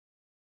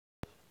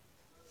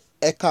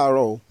Ẹ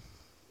káàárọ̀ o.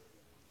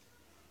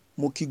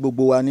 Mo kí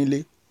gbogbo wa nílé.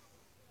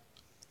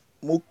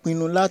 Mo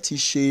pinnu láti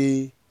ṣe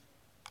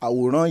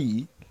àwòrán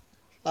yìí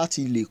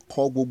láti lè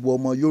kọ́ gbogbo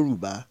ọmọ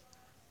Yorùbá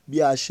bí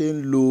a ṣe ń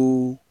lo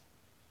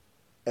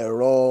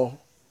ẹ̀rọ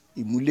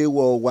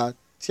ìmúléwọ́ wa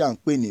tí à ń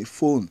pè ní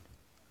fóònù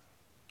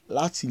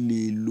láti lè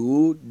lò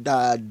ó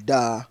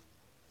dáadáa.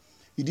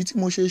 Ìdí tí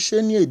mo ṣe ṣe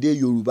ní èdè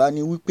Yorùbá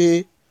ni wípé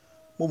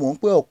mo mọ̀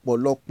pé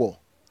ọ̀pọ̀lọpọ̀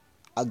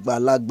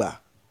àgbàlagbà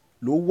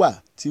ló wà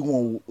tí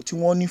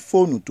wọ́n ní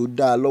fóònù tó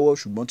dáa lọ́wọ́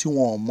ṣùgbọ́n tí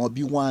wọ́n ò mọ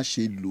bí wọ́n á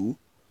ṣe lò ó.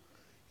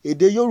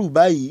 Èdè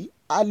Yorùbá yìí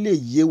á lè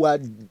yé wa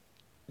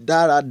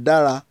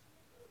dáradára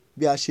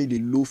bí a ṣe lè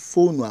lo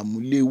fóònù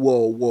àmúléwọ́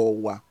ọwọ́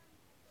wa.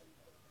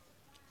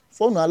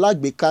 Fóònù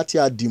alágbèéká tí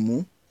a dì mú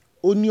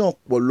ó ní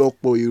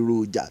ọ̀pọ̀lọpọ̀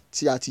èròjà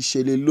tí a ti ṣe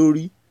lé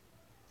lórí.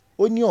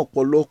 Ó ní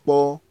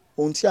ọ̀pọ̀lọpọ̀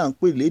ohun tí à ń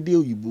pè lédè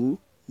òyìnbó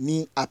ní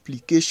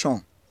applicatin.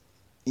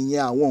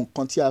 Ìyẹn àwọn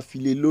nǹkan tí a fi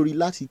lé lórí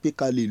láti pé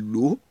ká lè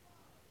lò ó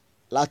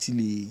láti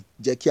lè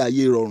jẹ́ kí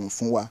ayé rọrùn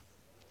fún wa.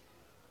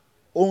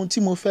 Ohun tí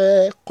mo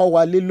fẹ́ kọ́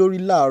wa lé lórí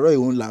láàárọ̀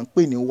ìhun là ń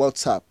pè ní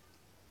WhatsApp.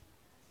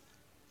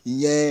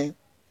 Ìyẹn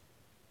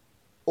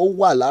ó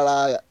wà lára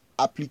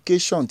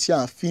application tí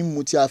a fi ń mú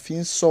tí a fi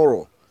ń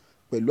sọ̀rọ̀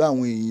pẹ̀lú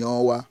àwọn èèyàn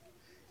wa.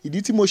 Ìdí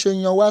tí mo ṣe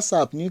yan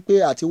WhatsApp ni pé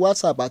àti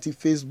WhatsApp àti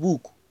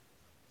Facebook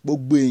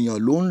gbogbo èèyàn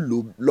ló ń lò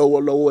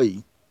lọ́wọ́lọ́wọ́ yìí.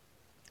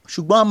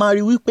 Ṣùgbọ́n a máa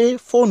rí wípé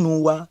fóònù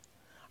wa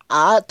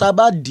tá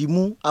bá dì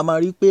mú a máa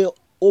rí pé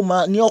ó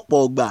máa ní ọ̀pọ̀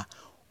ọgbà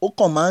ó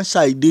kàn máa ń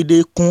ṣàìdédé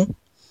kún.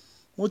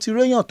 Mo ti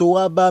réyàn tó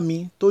wá bá mi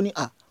tó ní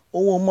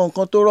òun ò mọ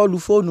nǹkan tó rọ́ọ̀lù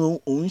fóònù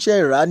òun ṣe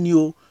rà á ní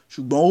o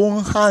ṣùgbọ́n ó ń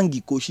hang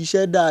kò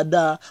ṣiṣẹ́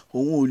dáadáa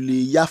òun ò lè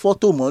ya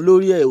fọ́tò mọ́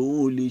lórí ẹ̀ òun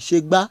ò lè ṣe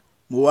gbá.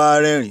 Mo wá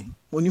rẹ́rìn.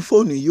 Mo ní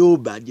fóònù yóò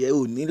bàjẹ́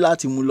ò ní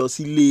láti mú lọ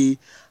sílé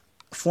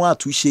fún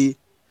àtúnṣe.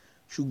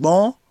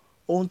 Ṣùgbọ́n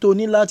ohun tó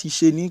ní láti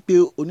ṣe ni pé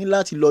o ní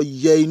láti lọ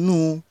yẹ inú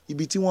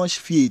ibi tí wọ́n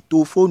fi ètò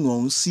fóònù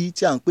ọ̀hún sí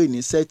tí à ń pè ní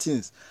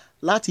settings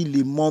láti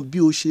lè mọ bí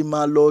o ṣe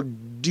máa lọ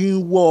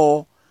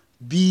dínwọ́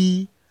bí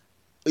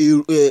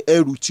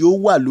ẹrù tí ó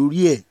wà lórí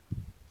ẹ̀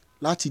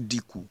láti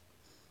dínkù.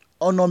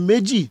 Ọ̀nà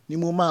méjì ni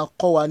mo máa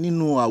kọ́ wa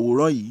nínú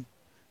àwòrán yìí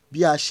bí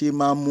a ṣe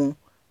máa mú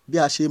bí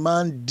a ṣe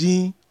máa ń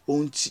dín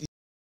ohun tí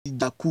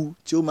ìjàkú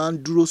tí ó máa ń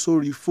dúró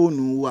sórí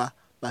fóònù wa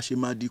bá ṣe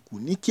máa dínkù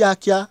ní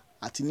kíákíá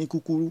àti ní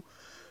kúkúrú.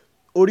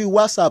 Orí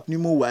WhatsApp ni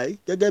mo wà yìí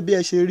gẹ́gẹ́ bí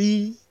ẹ ṣe rí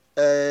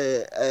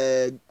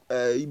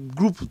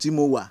group tí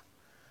mo wà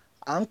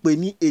à ń pè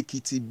ní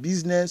Èkìtì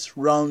Business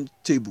Round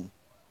Table.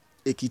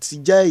 Èkìtì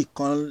jẹ́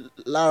ìkan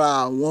lára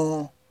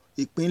àwọn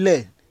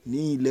ìpínlẹ̀ ní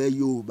ilẹ̀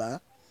Yorùbá.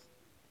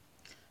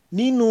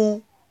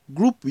 Nínú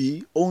group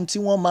yìí ohun tí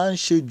wọ́n máa ń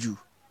ṣe jù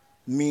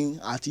ni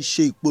àti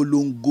ṣe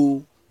ìpolongo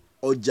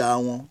ọjà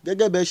wọn.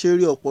 Gẹ́gẹ́ bí ẹ ṣe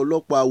rí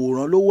ọ̀pọ̀lọpọ̀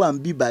àwòrán ló wà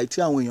níbí báyìí tí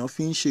àwọn èèyàn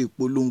fi ń ṣe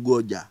ìpolongo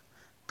ọjà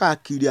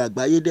káàkiri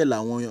àgbáyé dẹ̀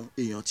làwọn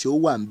èèyàn tí ó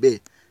wà níbẹ̀.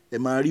 Ẹ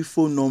máa rí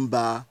phone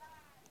number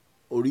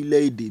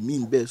orílẹ̀-èdè míì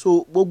níbẹ̀. So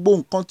gbogbo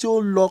nǹkan tí ó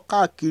lọ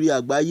káàkiri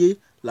àgbáyé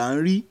là ń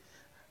rí.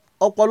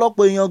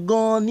 Ọ̀pọ̀lọpọ̀ èèyàn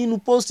gan nínú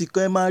post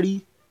kan ẹ máa rí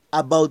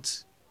about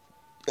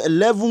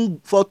 11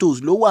 photos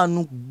ló wà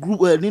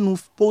nínú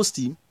post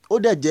yìí. Ó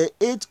dẹ̀ jẹ́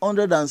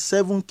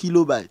 807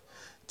 kilobyte.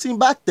 Tí n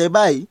bá tẹ̀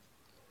báyìí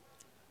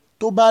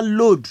tó bá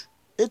load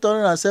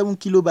 807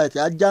 kilobyte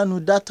á jánu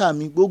data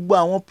mi. Gbogbo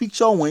àwọn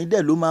picture wọ̀nyí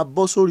dẹ̀ ló máa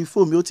bọ́ sórí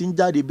fóònù mi. Ó ti ń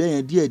jáde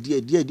bẹ́yẹn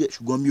díẹ̀díẹ̀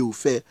ṣùgbọ́n mi ò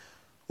fẹ́.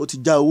 Ó ti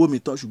já owó mi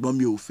tán ṣùgbọ́n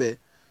mi ò fẹ́.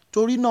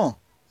 Torí náà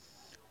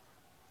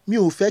mi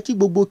ò fẹ́ kí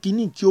gbogbo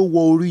kinní kí ó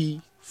wọ orí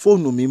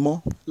fóònù mi mọ́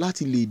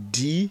láti lè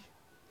dí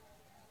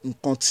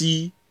nǹkan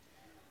tí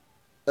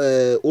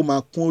ó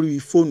máa kún orí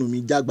fóònù mi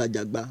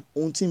jágbajàgba.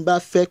 Ohun tí n bá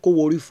fẹ́ kó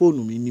wọ orí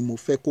fóònù mi ni mo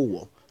fẹ́ kó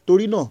wọ̀.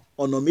 Torí náà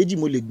ọ̀nà méjì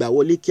mo lè gbà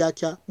wọlé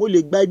kíákíá. Mo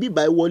lè gba ibi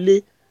báyìí wọlé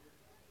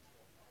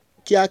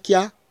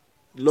kíákíá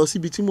lọ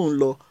síbi tí mò ń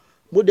lọ.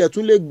 Mo dẹ̀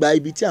tún lè gba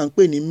ibi tí à ń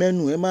pè ní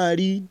menu. Ẹ máa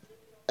rí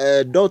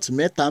dot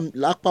mẹ́ta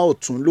lápá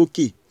ọ̀tún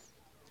lókè.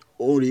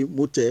 Òun rèé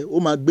mo tẹ̀ ó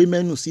máa gbé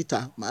menu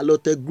síta. Màá lọ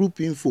tẹ group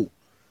info.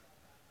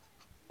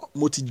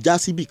 Mo ti já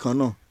síbì kan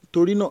náà.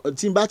 Torí náà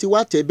tí n bá ti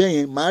wá tẹ̀ bẹ́ẹ̀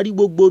yẹn màá rí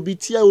gbogbo ibi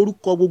tí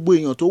orúkọ gbogbo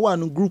èèyàn tó wà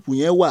nínú group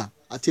yẹn wà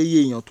àti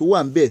iye èèyàn tó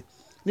wà níbẹ̀.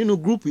 Nínú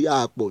group yìí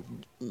àpọ̀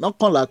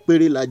 11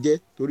 péré la jẹ́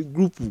torí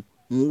group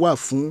ń wà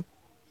fún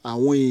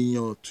àwọn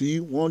èèyàn tí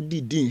wọ́n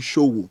dìídì ń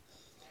ṣòwò.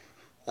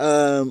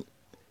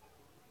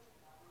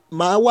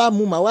 Màá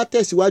wá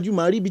tẹ̀síwájú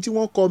màá rí ibi tí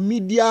wọ́n kọ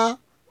media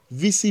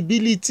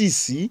visibility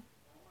sí.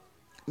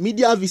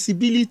 Media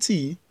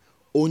visibility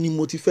òun ni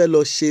mo ti fẹ́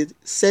lọ ṣe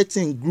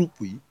setting group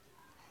yìí.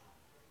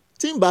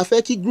 Tí n bá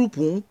fẹ́ kí group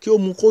ń kí ó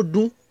mú kó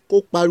dún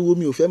kó pariwo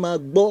mi ò fẹ́ máa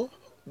gbọ́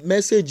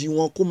mẹ́sẹ̀gì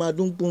wọn kó máa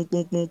dún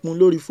pún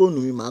lórí fóònù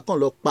mi. Màá kàn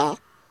lọ pa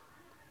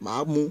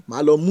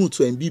màá lọ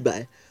mute ẹ̀ ń bíbà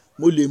ẹ̀.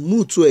 Mo lè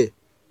mute ẹ̀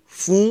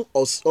fún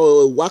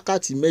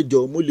wákàtí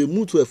 8. Mo lè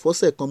mute ẹ̀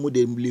fọ́sẹ̀ kan mo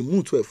lè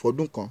mute ẹ̀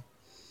fọ́dún kan.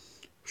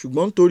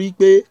 ṣùgbọ́n nítorí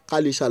pé ká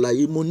lè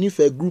ṣàlàyé mo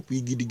nífẹ̀ẹ́ group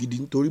yìí gidigidi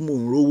nítorí mò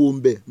ń rówó ń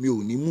bẹ̀, mi ò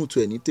ní múùtù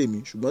ẹ̀ ní tèmi.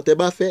 Ṣùgbọ́n tẹ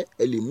bá fẹ́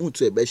ẹ lè múùtù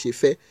ẹ̀ bẹ́ ṣe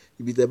fẹ́,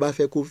 ibi tẹ bá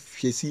fẹ́ kó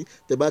ṣe sí,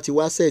 tẹ bá ti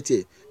wá sẹ́ẹ̀tì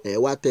ẹ̀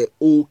wá tẹ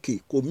OK.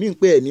 Kò mí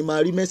pé ẹ̀ ní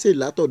máa rí mẹ́sẹ̀jì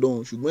látọ̀dọ̀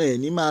òun, ṣùgbọ́n ẹ̀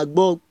ní máa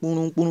gbọ́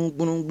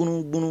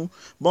gbúrún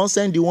bọ́n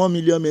sẹ́ndì 1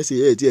 million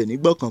message ẹ̀ tí ẹ̀ ní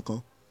gbọ́ kankan.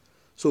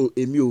 So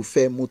èmi ò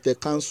fẹ́, mo tẹ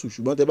cancel.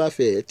 Ṣùgbọ́n tẹ bá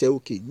fẹ́ ẹ tẹ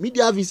OK.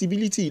 Media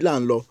visibility là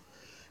ń lọ.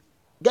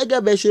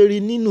 Gẹ́gẹ́ bẹ́ ṣe rí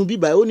nínú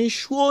bíbá ó ní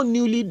show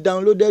newly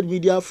downloaded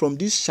media from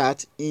this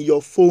chat in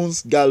your phone's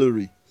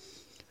gallery.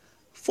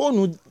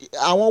 Fóònù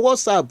àwọn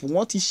WhatsApp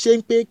wọ́n ti ṣe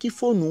ń pé kí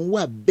fóònù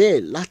wà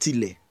bẹ́ẹ̀ láti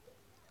ilẹ̀.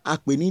 A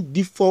pè ní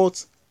default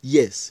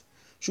yes.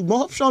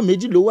 Ṣùgbọ́n option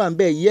méjì ló wà ń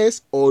bẹ̀,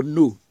 yes or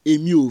no.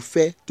 Èmi ò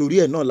fẹ́, torí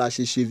ẹ̀ náà la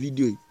ṣe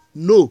fídíò yìí.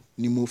 No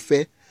ni mo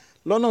fẹ́.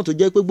 Lọ́nà tó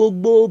jẹ́ pé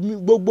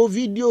gbogbo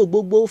fídíò,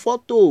 gbogbo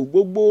fọ́tò,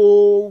 gbogbo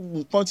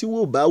nǹkan tí wò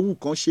bá wù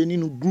kán ṣe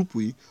nínú gúrùpù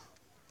yìí,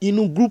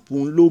 inú gúrùpù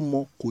ń ló mọ,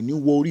 kò ní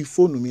wọ orí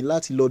fóònù mi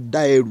láti lọ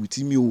dá ẹrù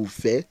tí mi ò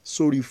fẹ́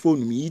sórí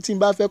fóònù mi. Èyí tí n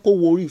bá fẹ́ kó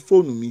wọ orí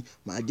fóònù mi,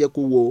 màá jẹ́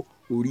kó wọ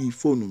orí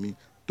fóònù mi.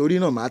 Torí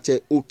náà màá tẹ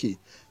OK.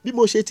 Bí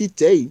mo ṣe ti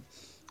tẹ̀ yìí,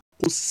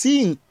 kò sí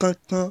nǹkan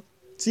kan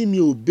tí mi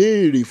ò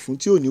béèrè fún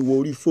tí ò ní wọ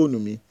orí fóònù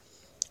mi.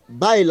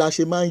 Báyìí la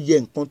ṣe máa ń yẹ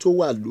nǹkan tó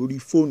wà lórí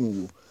fóònù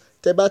wò.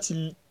 Tẹ bá ti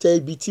tẹ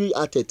ibi tí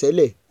a tẹ̀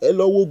tẹ́lẹ̀, ẹ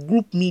lọ wo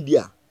group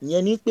media.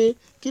 Ìyẹn ni pé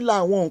kí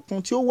làwọn nǹkan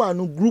tí ó wà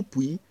nínú group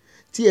yìí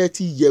tí ẹ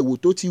ti yẹ̀wò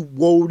tó ti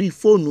wọ orí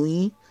fóònù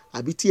yín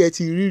àbí tí ẹ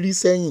ti rí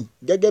sẹ́yìn.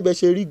 Gẹ́gẹ́ bẹ́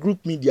ṣe rí group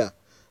media,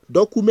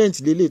 document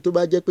lélẹ̀ tó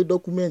bá jẹ́ pé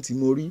document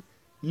mo rí,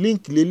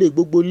 link lélẹ̀,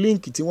 gbogbo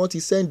link tí wọ́n ti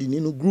send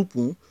nínú group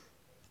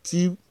tí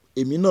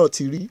èmi náà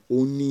ti rí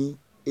òun ni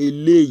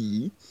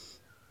eléyìí.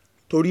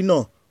 Torí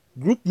náà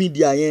group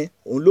media yẹn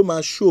òun ló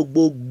máa show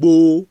gbogbo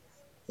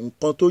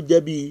nǹkan tó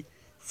jẹ́ bí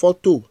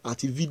fọ́tò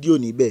àti fídíò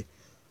níbẹ̀.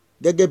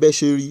 Gẹ́gẹ́ bẹ́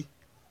ṣe rí,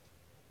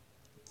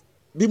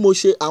 bí mo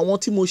ṣe àwọn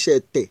tí mo ṣẹ̀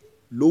tẹ̀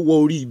ló wọ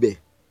orí ibẹ̀.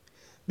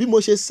 Bí mo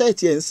ṣe set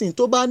ẹ̀ ń sìn,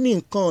 tó bá ní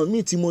nǹkan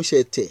míì tí mo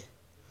ṣẹ̀ tẹ̀,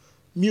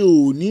 mi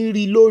ò ní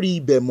rí lórí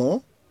ibẹ̀ mọ́,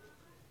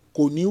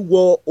 kò ní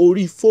wọ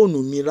orí fóònù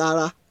mi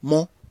rárá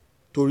mọ́,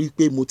 torí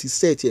pé mo ti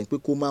set ẹ̀ pé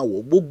kó má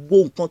wọ̀. Gbogbo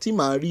nǹkan tí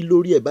màá rí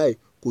lórí ẹ̀ báyìí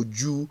kò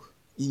ju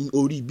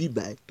orí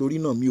bíbá ẹ̀, torí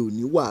náà mi ò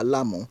ní wàhálà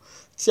mọ́.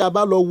 Tí a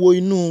bá lọ wo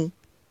inú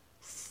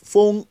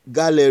phone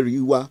gallery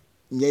wa,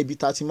 ìyẹn ibi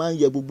tá ti máa ń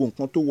yẹ gbogbo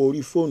nǹkan tó wọ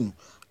orí fóònù,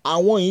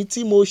 àwọn yìí tí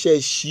mo ṣẹ̀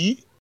ṣí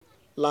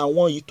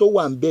làwọn yìí tó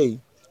wà ń bẹ̀ yìí.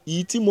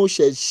 Èyí tí mo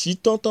ṣẹ̀ ṣí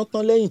tán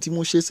lẹ́yìn tí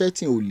mo ṣe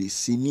setting ò lè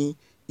sí ní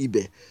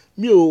ibẹ̀.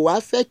 Mi ò wá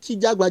fẹ́ kí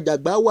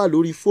jágbajàgba wà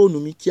lórí fóònù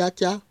mi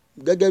kíákíá.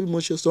 Gẹ́gẹ́ bí mo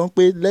ṣe sọ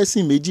pé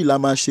lesson méjì la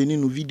máa ṣe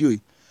nínú fídíò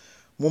yìí.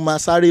 Mo máa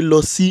sáré lọ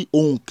sí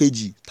ohun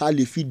kejì tá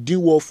lè fi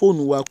dínwọ́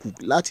fóònù wa kù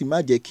láti má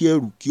jẹ́ kí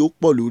ẹrù kí ó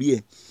pọ̀ lórí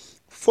ẹ̀.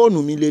 Fóònù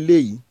mi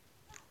leléyìí.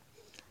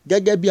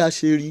 Gẹ́gẹ́ bí a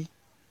ṣe rí,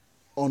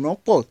 ọ̀nà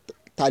pọ̀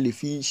tá lè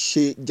fi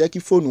ṣe jẹ́ kí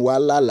fóònù wa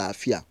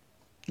lálàáfíà.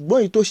 Ṣùgbọ́n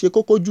èyí tó ṣe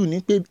kókó jù ni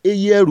pé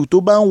iye ẹrù tó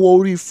bá ń wọ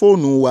orí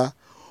fóònù wa,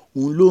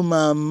 òun ló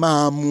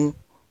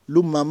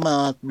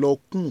máa lọ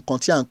kún nǹkan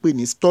tí à ń pè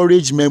ní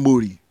storage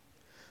memory.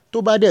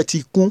 Tó bá dẹ̀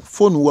ti kún,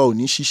 fóònù wa ò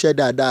ní ṣiṣẹ́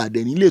dáadáa,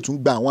 àdẹ̀ ní lè tún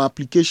gba àwọn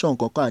application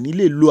kankan, àní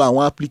lè lo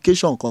àwọn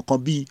application kankan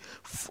bí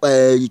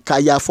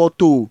ìkàyà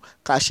fọ́tò,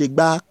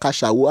 kàṣegbá,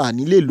 kàṣàwó,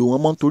 àní lè lò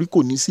wọ́n mọ́ torí kò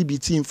ní síbi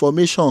tí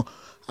information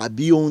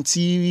àbí ohun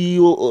tí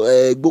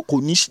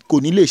kò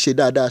ní lè ṣe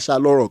dáadáa ṣá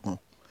lọ́rọ̀ kan.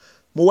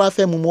 Mo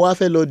wá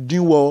fẹ́ lọ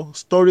dínwọ́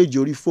storage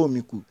orí fóònù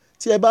mi kù.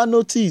 Tí ẹ bá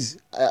notice,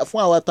 fún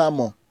àwa tá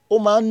mọ̀, ó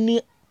máa ń ní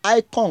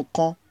icon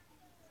kan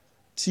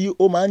tí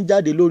ó máa ń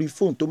jáde lórí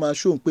fóònù tó máa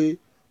show pé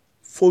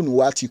fóònù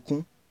wa ti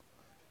kún.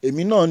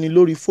 Èmi náà ni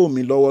lórí fóònù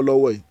mi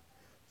lọ́wọ́lọ́wọ́ yìí.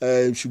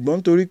 Ṣùgbọ́n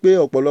nítorí pé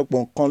ọ̀pọ̀lọpọ̀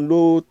nǹkan ló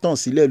tàn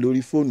sílẹ̀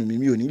lórí fóònù mi,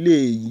 mi ò ní lè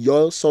yọ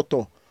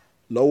sọ́tọ̀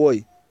lọ́wọ́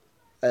yìí.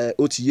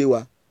 Ó ti yé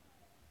wa.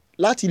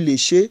 Láti lè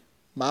ṣe,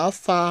 màá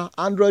fa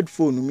Android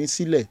fóònù mi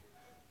sílẹ̀.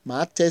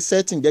 Màá tẹ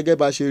setting. Gẹ́gẹ́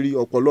bá ṣe rí,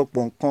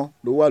 ọ̀pọ̀lọpọ̀ nǹkan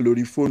ló wà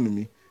lórí fóònù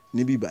mi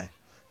níbí báyìí.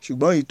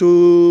 Ṣùgbọ́n èyí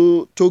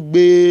tó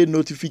gbé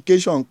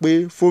notification pé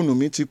fóònù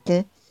mi ti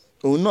kún,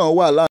 òun náà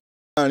wà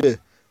láàárín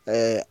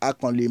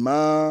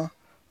ẹ̀.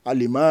 A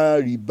lè má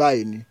rí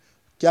báyìí ni.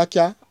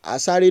 Kíákíá, a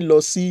sáré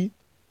lọ sí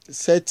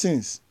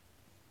settings.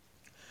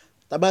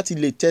 Tá bá ti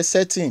lè tẹ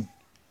setting,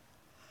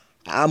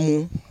 a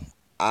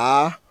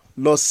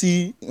lọ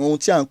sí ohun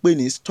tí à ń pè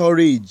ní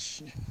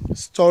storage.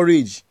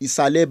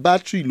 Ìsàlẹ̀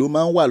battery ló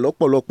máa ń wà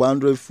lọ́pọ̀lọpọ̀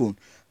Android phone.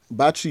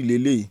 Battery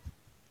leléyìí.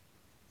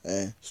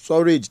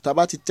 Storage. Tá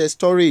bá ti tẹ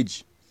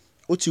storage,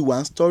 ó ti wà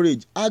ní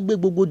storage. A gbé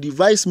gbogbo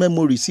device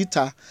memory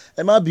síta.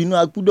 Ẹ má bínú,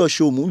 a gbúdọ̀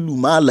ṣe òmùlù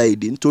máa la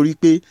èdè nítorí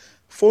pé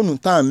fóònù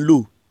tá à ń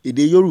lò,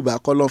 èdè Yorùbá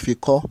kọ́ ló fi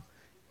kọ́,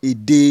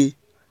 èdè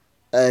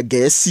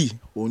Gẹ̀ẹ́sì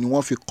òun ni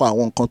wọ́n fi kọ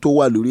àwọn nǹkan tó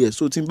wà lórí ẹ̀.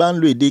 So tí n bá ń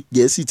lo èdè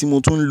Gẹ̀ẹ́sì tí mo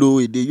tún ń lo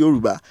èdè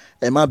Yorùbá,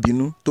 ẹ má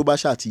bínú tó bá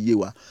ṣáà ti yé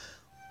wa.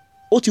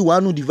 Ó ti wà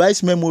nínú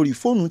device memory.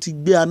 Fóònù ti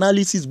gbé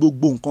analysis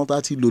gbogbo nǹkan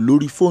tá ti lò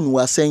lórí fóònù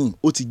wa sẹ́yìn,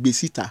 ó ti gbé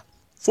síta.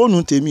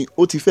 Fóònù tèmi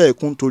ó ti fẹ́ẹ̀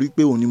kún torí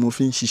pé òun ni mo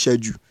fi ń ṣiṣẹ́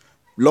jù.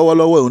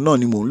 Lọ́wọ́lọ́wọ́ òun náà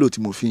ni mò ń lò tí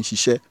mo fi ń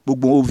ṣiṣẹ́.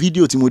 Gbogbo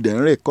fídíò tí mo dẹ̀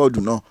ń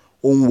rẹ́kọ̀dù náà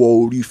ó ń wọ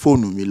orí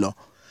fóònù mi lọ.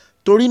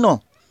 Torí náà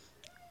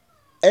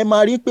ẹ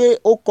máa rí pé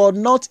ó kọ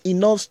not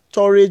enough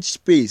storage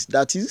space,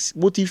 that is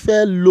mo ti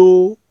fẹ́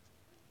lo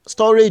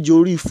storage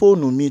orí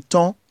fóònù mi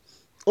tán.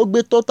 Ó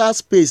gbé total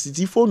space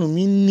tí fóònù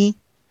mi ní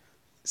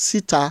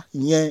síta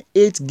ìyẹn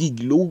 8 gig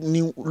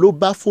ló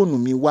bá fóònù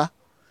mi wá.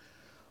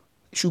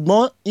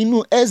 Ṣùgbọ́n inú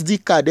SD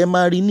card ẹ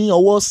máa rí ní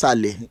ọwọ́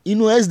ìsàlẹ̀,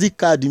 inú SD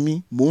card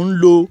mi mò ń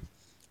lo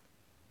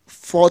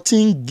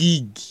 14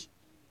 gig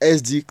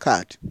SD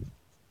card.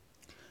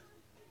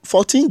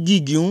 14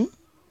 gig ń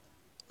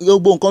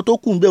gbogbo nǹkan tó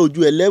kù ń bẹ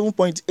ojú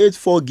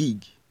 11.84 gig.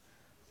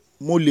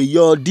 Mo lè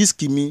yọ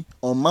disk mi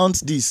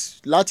unmount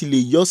disk láti lè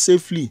yọ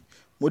safely,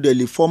 mo dẹ̀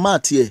lè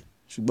format ẹ̀,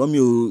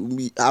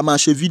 ṣùgbọ́n a máa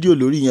ṣe fídíò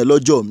lórí yẹn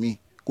lọ́jọ́ mi,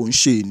 kò ń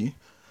ṣe ní.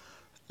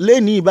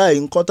 Lénìí báyìí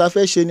nǹkan tá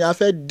fẹ́ ṣe ni a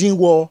fẹ́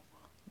dínwọ́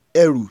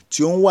ẹrù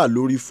tí ó ń wà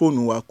lórí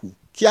fóònù wa kù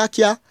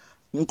kíákíá.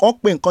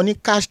 Nǹkan ní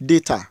cache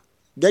data,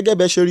 gẹ́gẹ́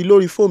bẹ́ ṣe rí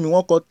lórí fóònù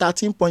wọ́n kọ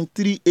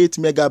 13.38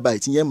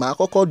 megabyte, ìyẹn màá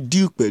kọ́kọ́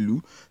deal pẹ̀lú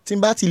tí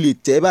n bá ti lè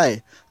tẹ̀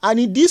báyìí.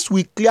 And this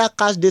will clear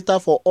cache data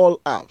for all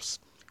apps.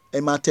 Ẹ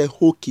máa tẹ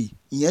OK,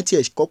 ìyẹn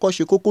tiẹ̀ kọ́kọ́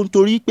ṣe kókó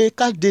nítorí pé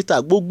cache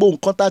data gbogbo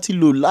nǹkan tá ti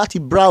lò láti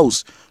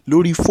browse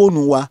lórí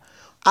fóònù wa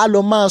á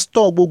lọ máa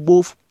store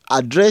gbogbo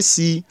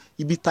àdírẹ́sì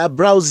ibi tá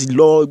browse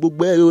lọ,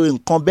 gbogbo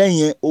nǹkan bẹ́ẹ̀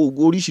yẹn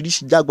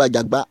oríṣiríṣi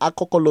jágbajàgba á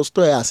kọ́kọ́ lọ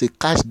store as a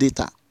cache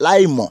data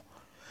láì mọ̀,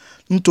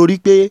 nítorí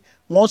pé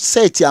wọ́n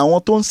sẹ̀tì àwọn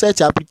tó ń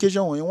sẹ̀tì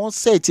application wọ̀nyí, wọ́n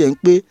sẹ̀tì ẹ̀ ń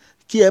pé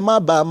kí ẹ má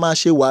bàa máa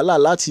ṣe wàhálà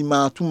láti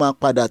tún máa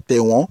padà tẹ̀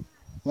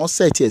wọ́n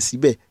sẹ̀tì ẹ̀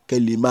síbẹ̀ kẹ́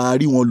lè máa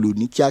rí wọn lò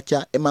ní kíákíá.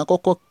 Ẹ máa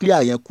kọ́kọ́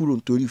clear yẹn kúrò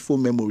nítorí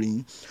phone memory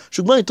yín.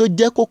 Ṣùgbọ́n èyí tó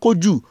jẹ́ kókó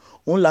jù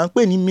òun là ń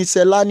pè ní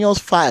miscellaneous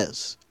files.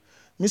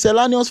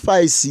 Miscellaneous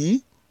files yìí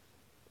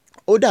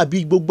ó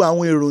dàbí gbogbo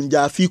àwọn èròjà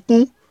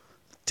àfikún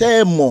tẹ́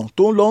ẹ mọ̀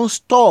tó ń lọ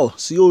store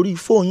sí orí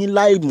fóònù yín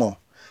láì mọ̀.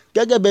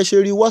 Gẹ́gẹ́ bẹ́ ṣe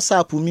rí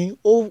WhatsApp mi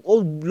ó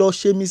lọ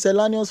ṣe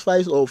miscellaneous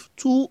files of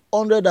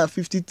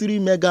 253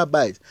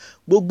 megabytes.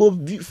 Gbogbo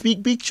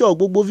picture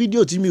gbogbo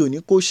fídíò tí mi ò ní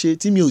kó ṣe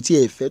tí mi ò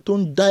tiẹ̀ fẹ́ tó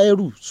ń dá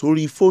ẹrù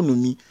sórí fóònù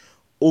mi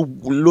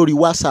lórí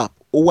WhatsApp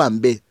ó wà ń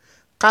bẹ̀.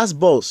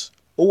 Castbox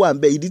ó wà ń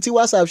bẹ̀. Ìdí tí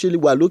WhatsApp ṣe lè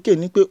wà lókè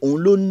ni pé òun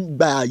ló ń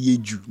gba àyè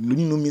jù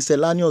nínú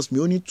miscellaneous mi,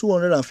 ó ní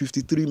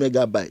 253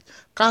 megabytes.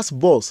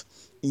 Castbox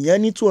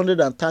ìyẹn ní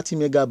 230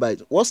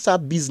 megabytes.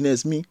 WhatsApp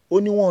business mi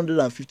ó ní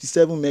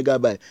 157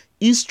 megabytes.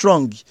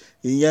 eStrong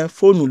ìyẹn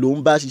fóònù ló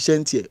ń bá ṣiṣẹ́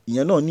ní tiẹ̀,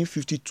 ìyẹn náà ní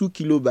 52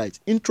 kilobytes.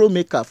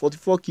 Intromaker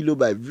 44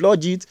 kilobytes.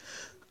 Vlogit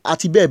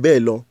àti bẹ́ẹ̀ bẹ́ẹ̀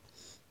lọ.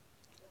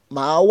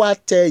 Màá wá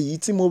tẹ èyí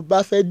tí mo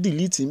bá fẹ́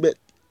delete níbẹ̀.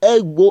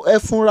 Ẹ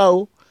fúnra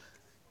o,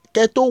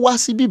 kẹ́ tó wá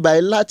síbí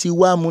báyìí láti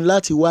wá mú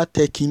láti wá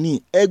tẹ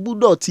kínní, ẹ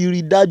gbúdọ̀ ti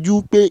rí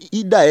dájú pé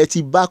ẹ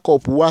ti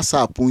backup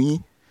WhatsApp yín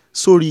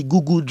sórí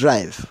Google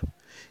Drive.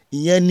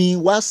 Ìyẹn ni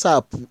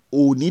WhatsApp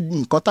ò ní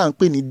nǹkan tá à ń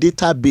pè ní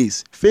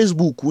database.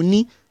 Facebook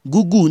ní,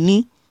 Google ní,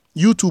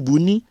 YouTube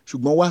ní,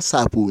 ṣùgbọ́n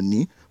WhatsApp ò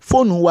ní.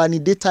 Fóònù wa ni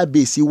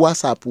database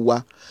WhatsApp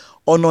wa.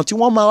 Ọ̀nà tí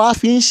wọ́n máa wá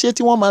fi ń ṣe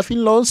tí wọ́n máa fi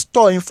lọ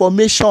store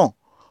information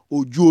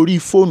ojú orí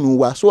fóònù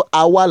wa. So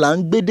àwa là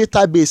ń gbé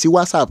database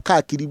WhatsApp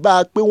káàkiri, bá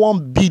a pé 1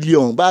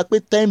 billion, bá a pé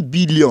 10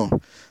 billion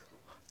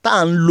tá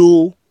à ń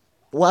lo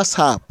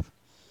WhatsApp.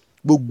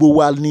 Gbogbo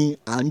wa ni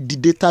à ń di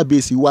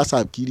database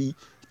WhatsApp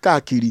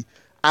káàkiri.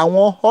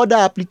 Àwọn other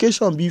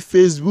application bíi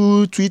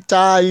Facebook,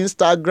 Twitter,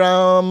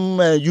 Instagram,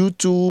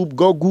 YouTube,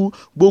 Google,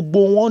 gbogbo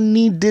wọn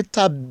ní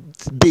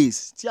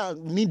database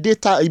ní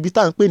data, ibi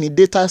tá à ń pè ní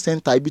data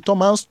center, ibi tó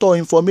máa ń store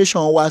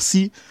information wa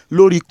sí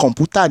lórí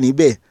kọ̀ǹpútà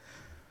níbẹ̀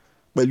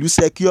pẹ̀lú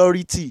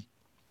security.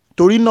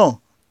 Torí náà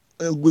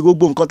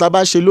gbogbo nǹkan tá a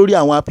bá ṣe lórí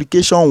àwọn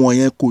application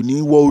wọ̀nyẹn kò ní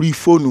wọ orí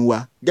fóònù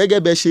wa. Gẹ́gẹ́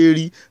bẹ́ ṣe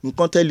rí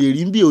nǹkan tẹ́ lè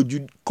rí bí ojú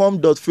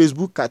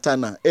com.facebook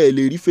katana, ẹ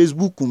lè rí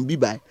Facebook ń bí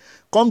báyìí.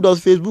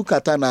 com.facebook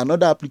katana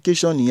another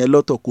application yẹn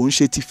lọ́tọ̀, kò ń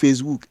ṣe ti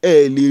Facebook.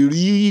 Ẹ lè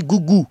rí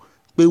Google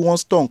pé wọ́n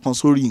store nǹkan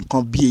sórí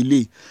nǹkan bí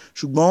eléyìí.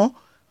 Ṣùgbọ́n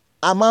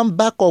a máa ń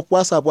backup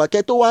WhatsApp wa.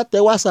 Kẹ́ tó wá tẹ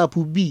WhatsApp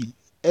bí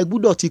ẹ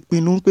gbúdọ̀ ti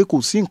pinnu pé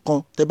kò sí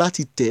nǹkan tẹ́ bá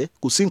ti tẹ̀,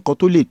 kò sí nǹkan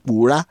tó lè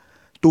pòórá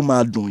tó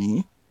máa dùn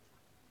yín.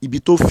 Ibi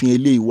tó fi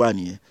eléyìí wà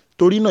nìyẹn.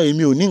 Torí náà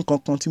èmi ò ní nǹkan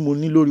kan tí mo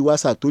ní lórí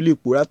WhatsApp tó lè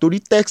pòórá, torí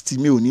text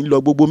mi ò ní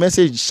lọ, gbogbo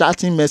message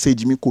chatting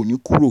message mi kò ní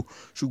kúrò,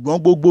 ṣùgbọ́n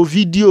gbogbo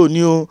fídíò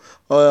ni o,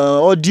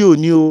 audio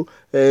ni o,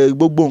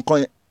 gbogbo nǹkan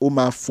yẹn ó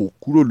máa fò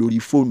kúrò lórí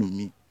fóònù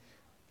mi.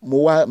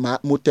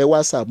 Mo tẹ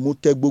WhatsApp, mo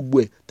tẹ gbogbo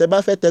ẹ̀. Tẹ bá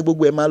fẹ́ tẹ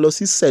gbogbo ẹ̀ máa lọ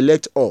sí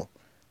select all,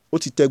 ó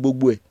ti tẹ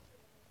gbogbo ẹ̀.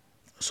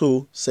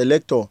 So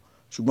select all,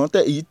 ṣùgbọ́n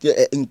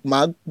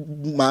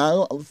màá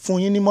fún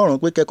yín nímọ̀ràn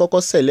pé kẹ́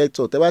kọ́kọ́ select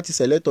all. Tẹ́ bá ti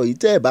select all yìí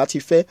tẹ́ ẹ̀ bá ti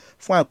fẹ́,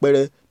 fún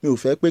àpẹẹrẹ mi ò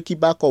fẹ́ pé kí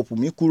backup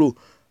mi kúrò,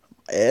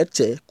 ẹ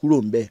tẹ̀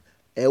kúrò ńbẹ̀.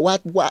 Ẹ wá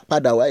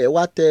padà wá, ẹ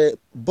wá tẹ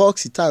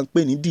box tá à ń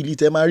pè ní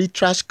delete. Ẹ máa rí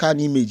trash can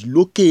image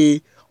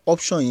lókè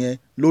option yẹn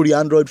lórí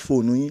Android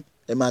phone yín,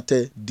 ẹ máa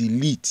tẹ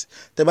delete.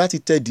 Tẹ́ bá ti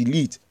tẹ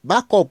delete,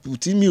 backup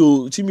tí mi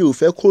ò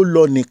fẹ́ kó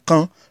lọ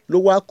nìkan ló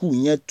wá kù,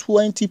 ìyẹn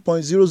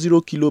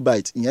 20.00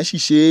 kilobytes. Ìyẹn sì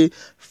ṣe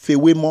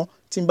fèwé mọ́.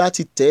 Tí n bá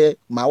ti tẹ̀,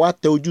 màá wá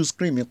tẹ ojú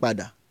screen mi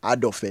padà,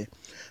 àdọ̀fẹ́.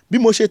 Bí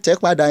mo ṣe tẹ̀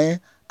padà yẹn,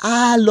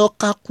 á lọ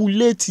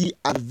calculate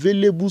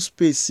available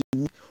space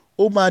mi,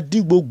 ó máa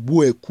dín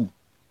gbogbo ẹ̀ kù.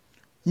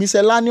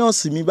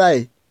 miscellaneous mi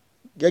báyìí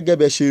gẹ́gẹ́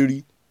bẹ́ ṣe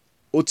rí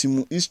ó ti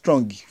mú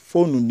e-strong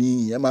fóònù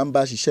ni ìyẹn máa ń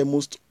bá ṣiṣẹ́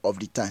most of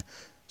the time.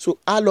 So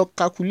a lọ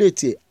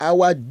calculate ẹ̀ a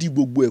wá dí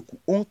gbogbo ẹ̀ kù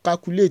ó ń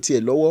calculate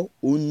ẹ̀ lọ́wọ́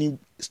òun ni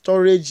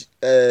storage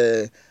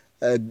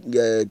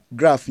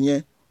graph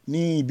yẹn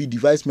ní ibi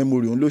device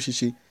memory òun ló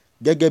ṣe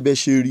gẹ́gẹ́ bẹ́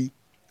ṣe rí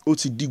ó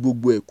ti dí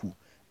gbogbo ẹ̀ kù.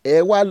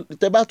 Ẹ wá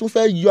tẹ bá tún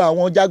fẹ́ yọ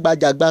àwọn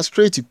jágbajàgba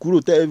straight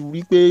kúrò tẹ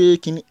rí pé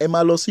kíni ẹ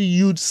máa lọ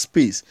sí use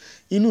space.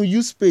 Inú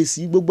use space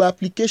yìí gbogbo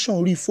application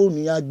orí fóònù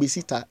yẹn á gbé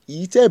síta.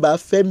 Èyí tẹ́ ẹ bá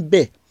fẹ́ ń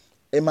bẹ̀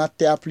ẹ máa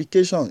tẹ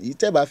application, èyí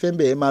tẹ́ ẹ bá fẹ́ ń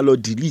bẹ̀ ẹ máa lọ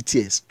delete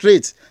ẹ̀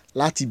straight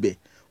láti bẹ̀.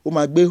 Ó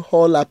máa gbé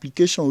all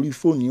application orí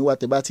fóònù yín wá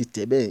tẹ bá ti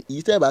tẹ̀ bẹ́ẹ̀.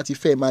 Èyí tẹ́ ẹ bá ti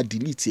fẹ́ ẹ máa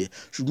delete ẹ̀.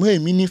 Ṣùgbọ́n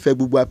èmi nífẹ̀ẹ́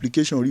gbogbo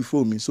application orí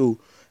fóònù mi so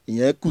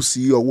ìyẹn kù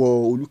sí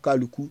ọwọ́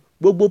olúkálukú.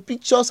 Gbogbo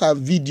pictures and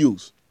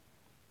videos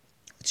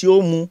tí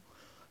ó mú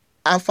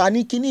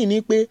àǹfààní kínní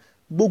ni pé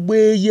gbogbo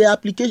iye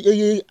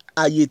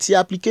àyè tí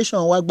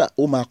application wa gbà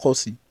ó máa kọ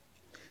sí.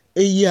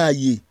 Iye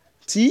àyè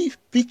tí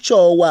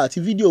picture wa àti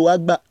video wa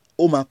gbà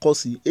ó máa kọ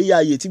sí. Iye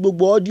àyè tí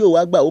gbogbo audio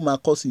wa gbà ó máa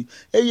kọ sí.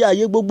 Iye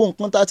àyè gbogbo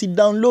nǹkan tá ti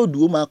download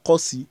ó máa kọ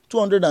sí.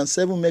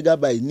 207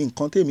 megabyte ní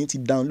nǹkan tèmi ti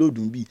download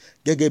ń bì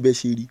gẹ́gẹ́ bẹ́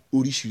ṣe rí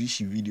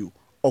oríṣiríṣi video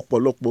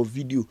ọ̀pọ̀lọpọ̀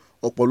video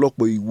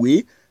ọ̀pọ̀lọpọ̀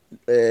ìwé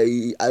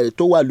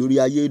tó wà lórí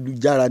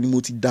ayélujára ni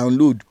mo ti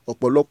download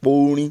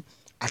ọ̀pọ̀lọpọ̀ orin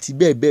àti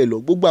bẹ́ẹ̀ bẹ́ẹ̀ lọ.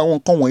 Gbogbo àwọn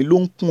nǹkan wọ̀nyí ló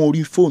ń kún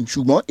orí fóònù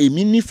ṣùgbọ́n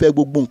èmi nífẹ̀ẹ́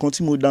gbogbo nǹkan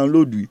tí mo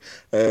download yìí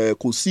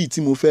kò sí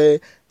tí mo fẹ́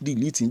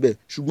delete níbẹ̀.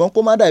 Ṣùgbọ́n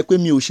kó má dàí pé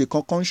mi ò ṣe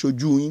kankan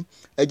ṣojú yín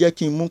ẹ jẹ́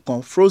kí n mú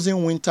kan frozen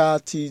winter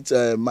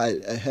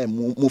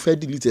mo fẹ́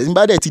delete ẹ̀ tí n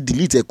bá dẹ̀ ti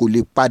delete ẹ̀ kò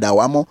lè padà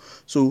wá mọ́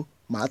so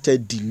màá tẹ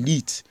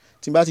delete.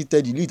 Tí n bá ti tẹ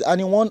delete a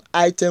ní one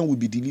item will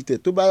be deleted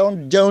tó bá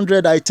jẹ́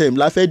 100 item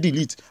la fẹ́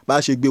delete bá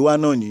a ṣe gbé wá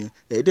náà nìyẹn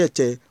ẹ̀ dẹ̀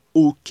tẹ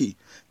OK.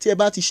 Tí ẹ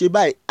bá ti ṣe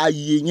báyìí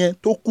ààyè yẹn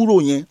tó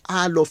kúrò yẹn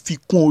á lọ fi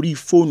kún orí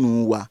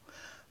fóònù wa.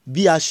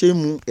 Bí a ṣe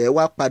mú ẹ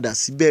wá padà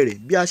sí bẹ̀rẹ̀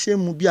bí a ṣe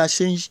mú bí a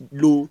ṣe ń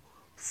lo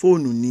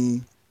fóònù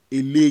ní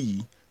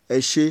eléyìí. Ẹ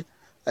ṣe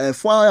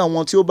fún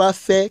àwọn tí ó bá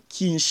fẹ́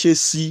kí n ṣe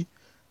sí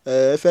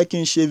fẹ́ kí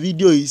n ṣe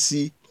fídíò yìí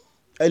sí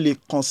ẹ lè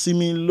kàn sí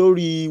mi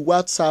lórí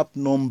WhatsApp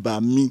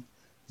nọ́mbà mi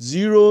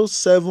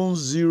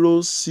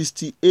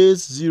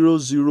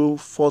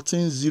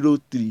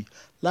 07068001403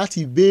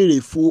 láti béèrè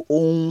fún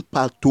ohun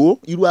pàtó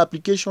irú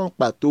application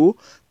pàtó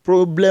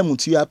problem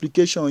tí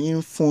application yín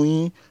ń fún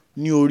yín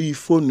ní orí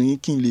fóònù yín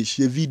kí n lè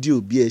ṣe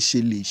fídíò bí ẹ ṣe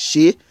lè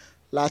ṣe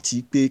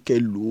láti pé kẹ́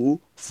lò ó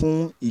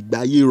fún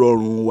ìgbáyé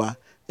rọrùn wa.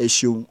 Ẹ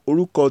ṣeun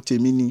orúkọ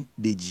tèmi ni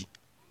Dèjì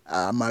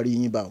a máa rí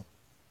yín bá o.